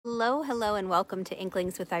Hello, and welcome to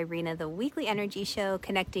Inklings with Irina, the weekly energy show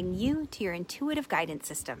connecting you to your intuitive guidance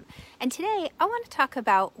system. And today I want to talk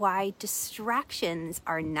about why distractions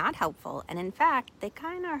are not helpful, and in fact, they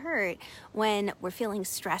kind of hurt when we're feeling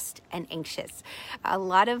stressed and anxious. A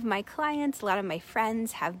lot of my clients, a lot of my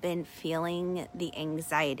friends have been feeling the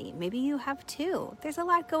anxiety. Maybe you have too. There's a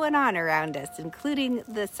lot going on around us, including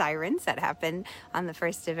the sirens that happen on the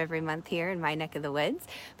first of every month here in my neck of the woods.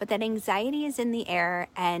 But that anxiety is in the air,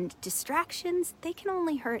 and distractions, they can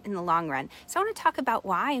only hurt in the long run. So I want to talk about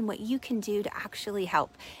why and what you can do to actually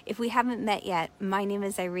help. If we haven't met yet, my name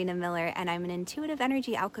is Irina Miller, and I'm an intuitive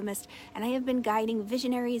energy alchemist, and I have been guiding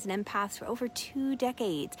visionaries and empaths for over 2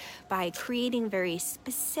 decades by creating very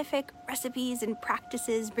specific recipes and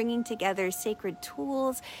practices, bringing together sacred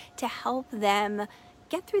tools to help them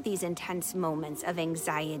get through these intense moments of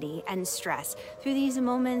anxiety and stress, through these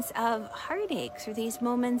moments of heartache, through these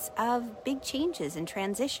moments of big changes and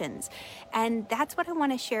transitions. And that's what I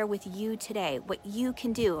want to share with you today, what you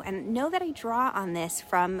can do. And know that I draw on this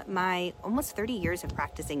from my almost 30 years of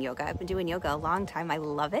practicing yoga. I've been doing yoga a long time. I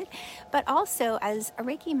love it. But also as a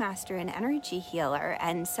Reiki master and energy healer,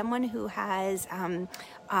 and someone who has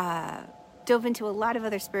dove into a lot of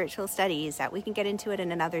other spiritual studies that we can get into it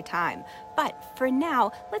in another time. But for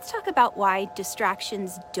now, let's talk about why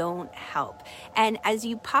distractions don't help. And as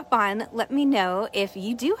you pop on, let me know if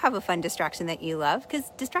you do have a fun distraction that you love, because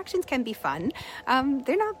distractions can be fun.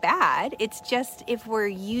 They're not bad. It's just if we're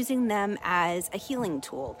using them as a healing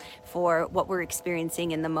tool for what we're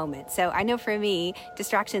experiencing in the moment. So I know for me,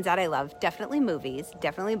 distractions that I love, definitely movies,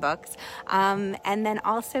 definitely books, and then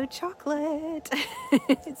also chocolate.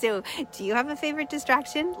 So do you have a favorite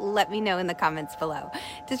distraction? Let me know in the comments below.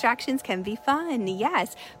 Distractions can be fun,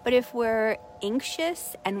 yes, but if we're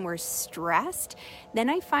anxious and we're stressed, then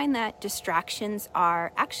I find that distractions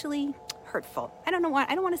are actually hurtful. I don't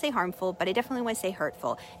want to say harmful, but I definitely want to say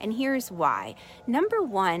hurtful. And here's why. Number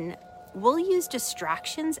one, we'll use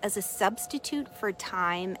distractions as a substitute for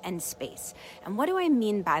time and space. And what do I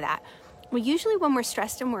mean by that? Well, usually when we're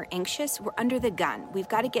stressed and we're anxious, we're under the gun. We've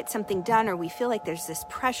got to get something done, or we feel like there's this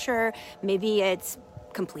pressure. Maybe it's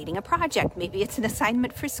completing a project. Maybe it's an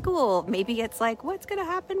assignment for school. Maybe it's like, what's going to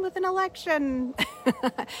happen with an election?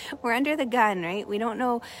 We're under the gun, right? We don't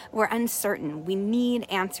know. We're uncertain. We need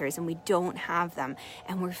answers and we don't have them.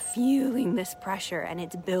 And we're feeling this pressure, and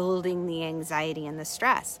it's building the anxiety and the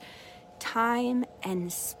stress. Time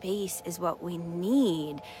and space is what we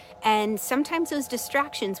need. And sometimes those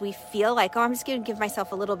distractions, we feel like, oh, I'm just going to give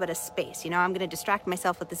myself a little bit of space. I'm going to distract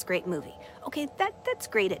myself with this great movie. Okay, that's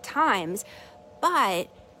great at times,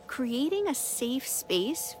 but creating a safe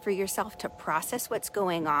space for yourself to process what's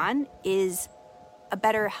going on is a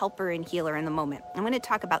better helper and healer in the moment. I'm going to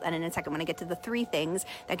talk about that in a second when I get to the 3 things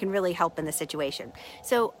that can really help in the situation.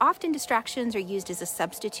 So often distractions are used as a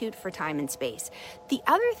substitute for time and space. The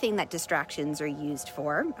other thing that distractions are used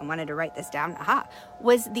for, I wanted to write this down,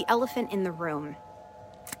 was the elephant in the room.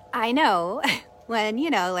 I know when,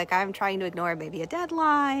 like I'm trying to ignore maybe a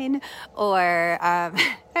deadline, or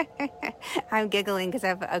I'm giggling because I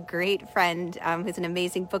have a great friend who's an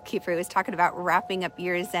amazing bookkeeper who was talking about wrapping up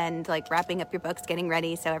year's end, like wrapping up your books, getting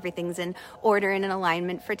ready so everything's in order and in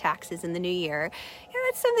alignment for taxes in the new year.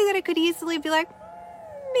 That's something that I could easily be like,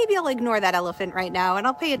 maybe I'll ignore that elephant right now and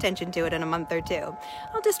I'll pay attention to it in a month or 2.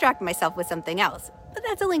 I'll distract myself with something else. But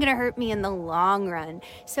that's only going to hurt me in the long run.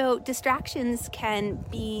 So distractions can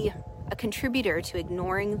be a contributor to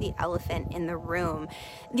ignoring the elephant in the room.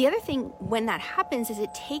 The other thing when that happens is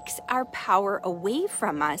it takes our power away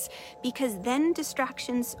from us, because then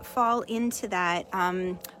distractions fall into that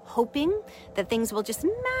hoping that things will just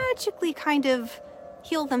magically kind of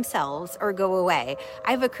heal themselves or go away.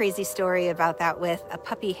 I have a crazy story about that with a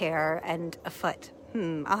puppy hair and a foot.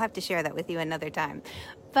 I'll have to share that with you another time.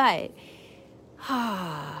 But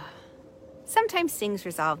sometimes things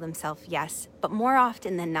resolve themselves, yes, but more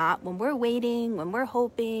often than not, when we're waiting, when we're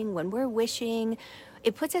hoping, when we're wishing,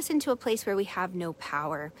 it puts us into a place where we have no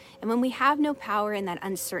power. And when we have no power in that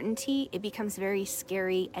uncertainty, it becomes very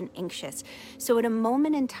scary and anxious. So at a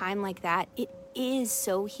moment in time like that, it is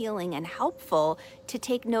so healing and helpful to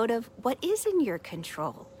take note of what is in your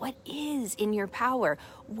control, what is in your power,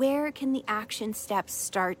 where can the action steps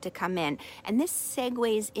start to come in. And this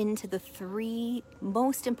segues into the 3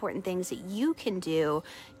 most important things that you can do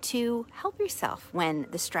to help yourself when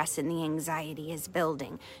the stress and the anxiety is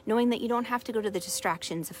building, knowing that you don't have to go to the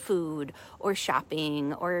distractions of food or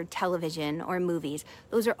shopping or television or movies.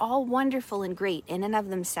 Those are all wonderful and great in and of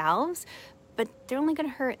themselves, but they're only going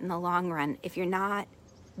to hurt in the long run if you're not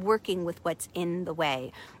working with what's in the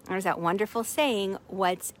way. There's that wonderful saying,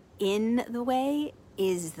 what's in the way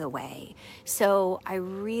is the way. So I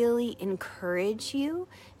really encourage you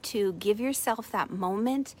to give yourself that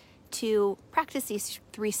moment to practice these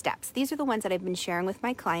 3 steps. These are the ones that I've been sharing with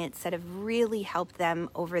my clients that have really helped them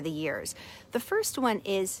over the years. The first one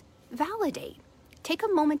is validate. Take a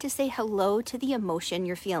moment to say hello to the emotion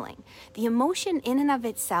you're feeling. The emotion in and of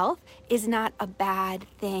itself is not a bad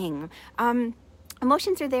thing.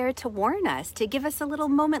 Emotions are there to warn us, to give us a little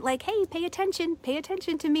moment like, hey, pay attention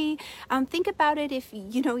to me. Think about it if,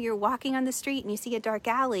 you're walking on the street and you see a dark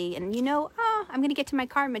alley and I'm going to get to my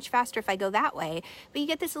car much faster if I go that way. But you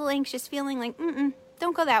get this little anxious feeling like,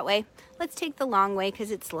 don't go that way. Let's take the long way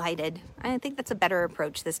because it's lighted. I think that's a better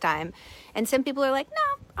approach this time. And some people are like,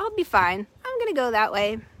 no, I'll be fine. I'm going to go that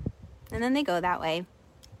way. And then they go that way.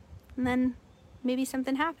 And then maybe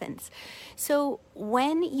something happens. So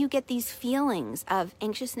when you get these feelings of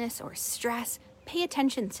anxiousness or stress, pay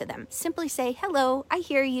attention to them. Simply say, hello, I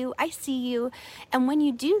hear you, I see you. And when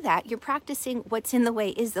you do that, you're practicing what's in the way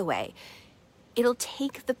is the way. It'll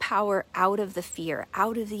take the power out of the fear,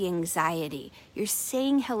 out of the anxiety. You're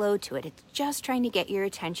saying hello to it. It's just trying to get your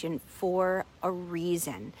attention for a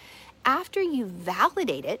reason. After you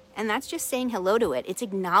validate it, and that's just saying hello to it, it's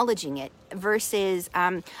acknowledging it versus,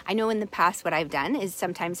 I know in the past what I've done is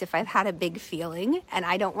sometimes if I've had a big feeling and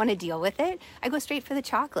I don't want to deal with it, I go straight for the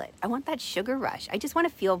chocolate. I want that sugar rush. I just want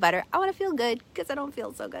to feel better. I want to feel good because I don't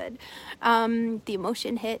feel so good. The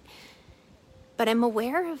emotion hit. But I'm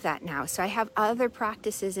aware of that now. So I have other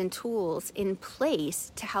practices and tools in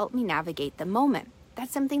place to help me navigate the moment.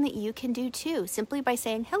 That's something that you can do too, simply by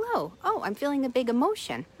saying, hello, oh, I'm feeling a big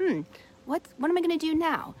emotion. What am I going to do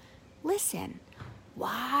now? Listen.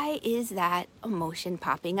 Why is that emotion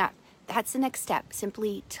popping up? That's the next step,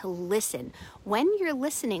 simply to listen. When you're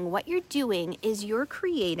listening, what you're doing is you're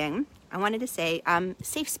creating, I wanted to say,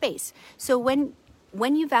 safe space. So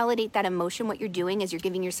when you validate that emotion, what you're doing is you're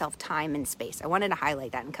giving yourself time and space. I wanted to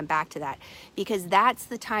highlight that and come back to that because that's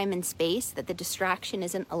the time and space that the distraction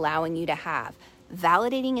isn't allowing you to have.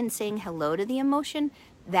 Validating and saying hello to the emotion,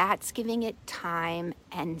 that's giving it time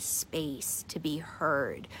and space to be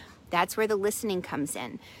heard. That's where the listening comes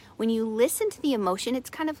in. When you listen to the emotion, it's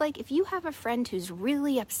kind of like if you have a friend who's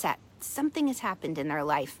really upset, something has happened in their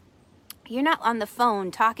life. You're not on the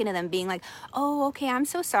phone talking to them being like, oh, okay, I'm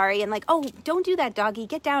so sorry. And like, oh, don't do that, doggy,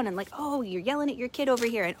 get down. And like, oh, you're yelling at your kid over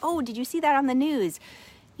here. And oh, did you see that on the news?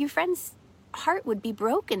 Your friend's heart would be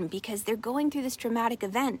broken because they're going through this traumatic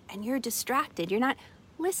event and you're distracted. You're not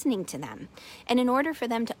listening to them. And in order for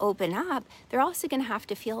them to open up, they're also going to have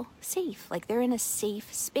to feel safe, like they're in a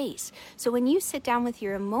safe space. So when you sit down with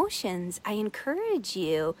your emotions, I encourage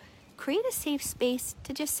you, create a safe space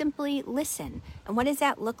to just simply listen. And what does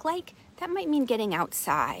that look like? That might mean getting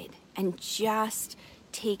outside and just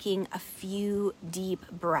taking a few deep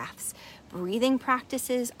breaths. Breathing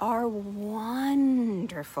practices are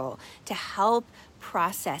wonderful to help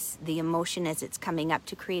process the emotion as it's coming up,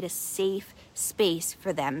 to create a safe space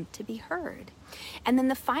for them to be heard. And then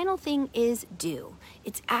the final thing is do.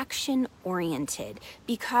 It's action oriented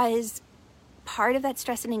because part of that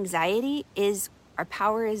stress and anxiety is our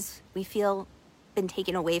power is, we feel, been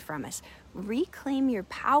taken away from us. Reclaim your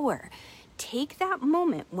power. Take that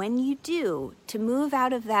moment when you do to move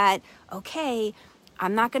out of that, okay,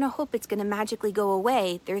 I'm not going to hope it's going to magically go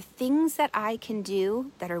away. There are things that I can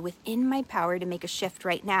do that are within my power to make a shift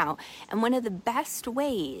right now. And one of the best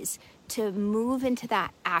ways to move into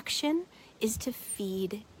that action is to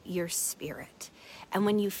feed your spirit. And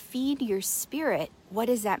when you feed your spirit, what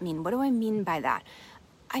does that mean? What do I mean by that?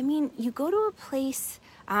 I mean, you go to a place,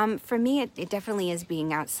 for me, it definitely is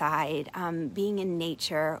being outside, being in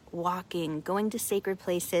nature, walking, going to sacred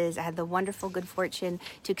places. I had the wonderful good fortune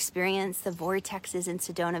to experience the vortexes in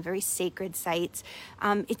Sedona, very sacred sites.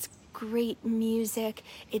 It's great music.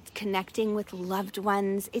 It's connecting with loved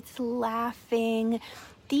ones. It's laughing.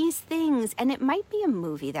 These things, and it might be a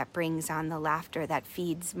movie that brings on the laughter that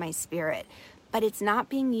feeds my spirit, but it's not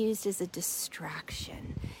being used as a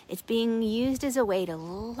distraction. It's being used as a way to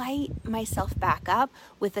light myself back up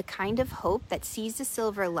with a kind of hope that sees a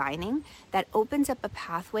silver lining, that opens up a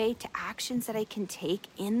pathway to actions that I can take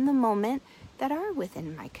in the moment that are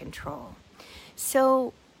within my control.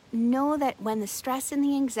 So know that when the stress and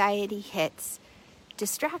the anxiety hits,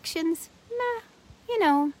 distractions,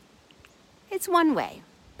 it's one way.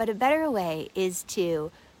 But a better way is to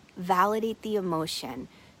validate the emotion,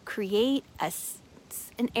 create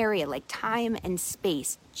an area like time and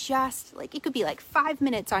space, just like it could be like 5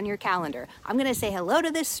 minutes on your calendar. I'm going to say hello to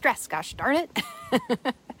this stress, gosh darn it.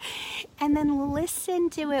 And then listen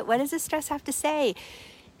to it. What does the stress have to say?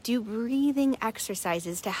 Do breathing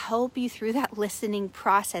exercises to help you through that listening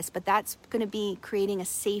process, but that's going to be creating a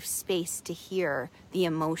safe space to hear the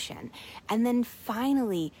emotion. And then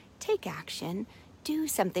finally, take action. Do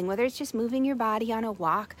something, whether it's just moving your body on a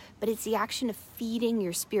walk, but it's the action of feeding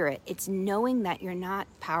your spirit. It's knowing that you're not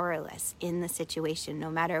powerless in the situation,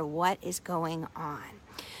 no matter what is going on.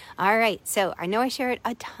 All right, so I know I shared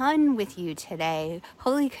a ton with you today.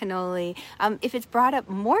 Holy cannoli. If it's brought up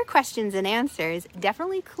more questions and answers,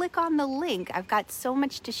 definitely click on the link. I've got so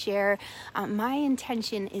much to share. My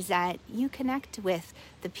intention is that you connect with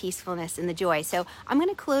the peacefulness and the joy. So I'm going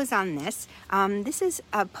to close on this. This is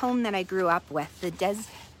a poem that I grew up with, the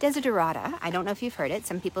Desiderata. I don't know if you've heard it.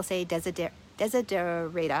 Some people say Desiderata.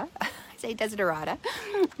 Say Desiderata,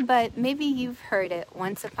 but maybe you've heard it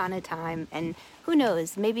once upon a time, and who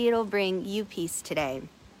knows, maybe it'll bring you peace today.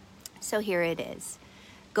 So here it is.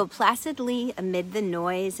 Go placidly amid the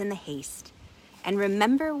noise and the haste, and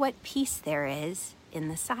remember what peace there is in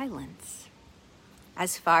the silence.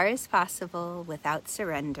 As far as possible, without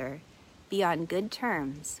surrender, be on good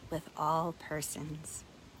terms with all persons.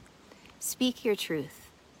 Speak your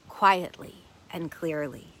truth quietly and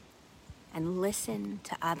clearly, and listen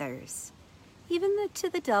to others. Even to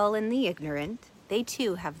the dull and the ignorant, they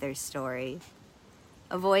too have their story.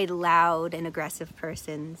 Avoid loud and aggressive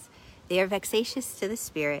persons. They are vexatious to the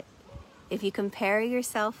spirit. If you compare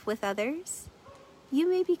yourself with others, you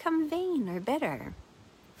may become vain or bitter.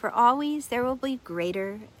 For always there will be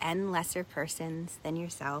greater and lesser persons than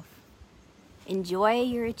yourself. Enjoy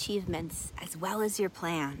your achievements as well as your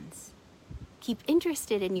plans. Keep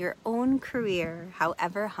interested in your own career,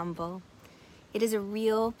 however humble. It is a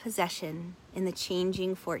real possession in the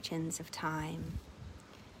changing fortunes of time.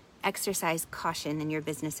 Exercise caution in your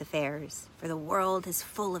business affairs, for the world is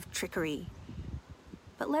full of trickery.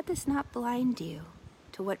 But let this not blind you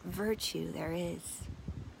to what virtue there is.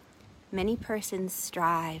 Many persons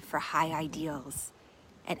strive for high ideals,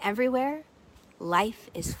 and everywhere, life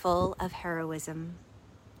is full of heroism.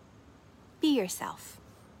 Be yourself.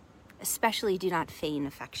 Especially do not feign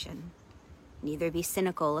affection. Neither be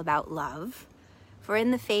cynical about love, for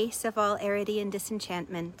in the face of all arity and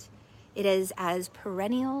disenchantment, it is as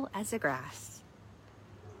perennial as the grass.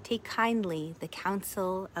 Take kindly the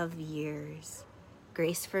counsel of years,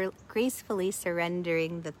 gracefully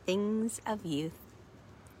surrendering the things of youth.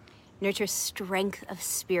 Nurture strength of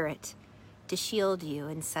spirit to shield you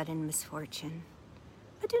in sudden misfortune.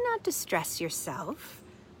 But do not distress yourself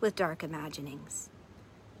with dark imaginings.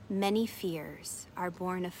 Many fears are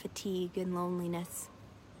born of fatigue and loneliness.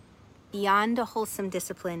 Beyond a wholesome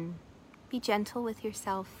discipline, be gentle with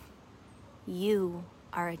yourself. You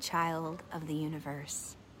are a child of the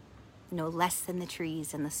universe, no less than the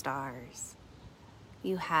trees and the stars.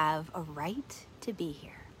 You have a right to be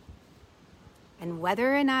here. And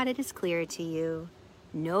whether or not it is clear to you,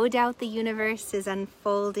 no doubt the universe is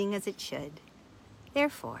unfolding as it should.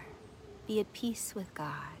 Therefore, be at peace with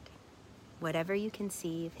God, whatever you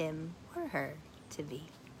conceive him or her to be.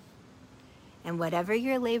 And whatever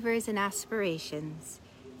your labors and aspirations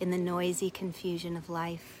in the noisy confusion of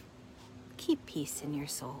life, keep peace in your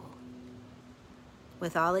soul.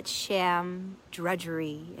 With all its sham,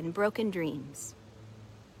 drudgery, and broken dreams,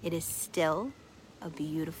 it is still a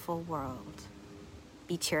beautiful world.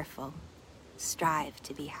 Be cheerful. Strive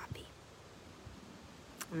to be happy.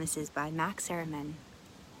 And this is by Max Ehrmann,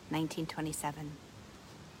 1927.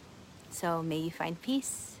 So may you find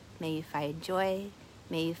peace, may you find joy,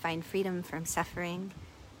 may you find freedom from suffering,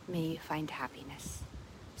 may you find happiness.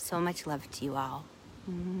 So much love to you all.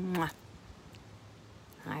 Mwah.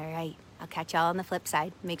 All right, I'll catch y'all on the flip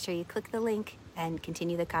side. Make sure you click the link and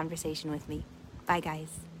continue the conversation with me. Bye,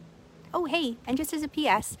 guys. Oh, hey, and just as a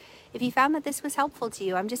PS, if you found that this was helpful to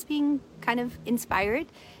you, I'm just being kind of inspired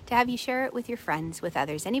to have you share it with your friends, with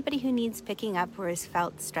others, anybody who needs picking up or has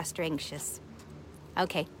felt stressed or anxious.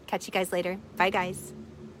 Okay, catch you guys later. Bye, guys.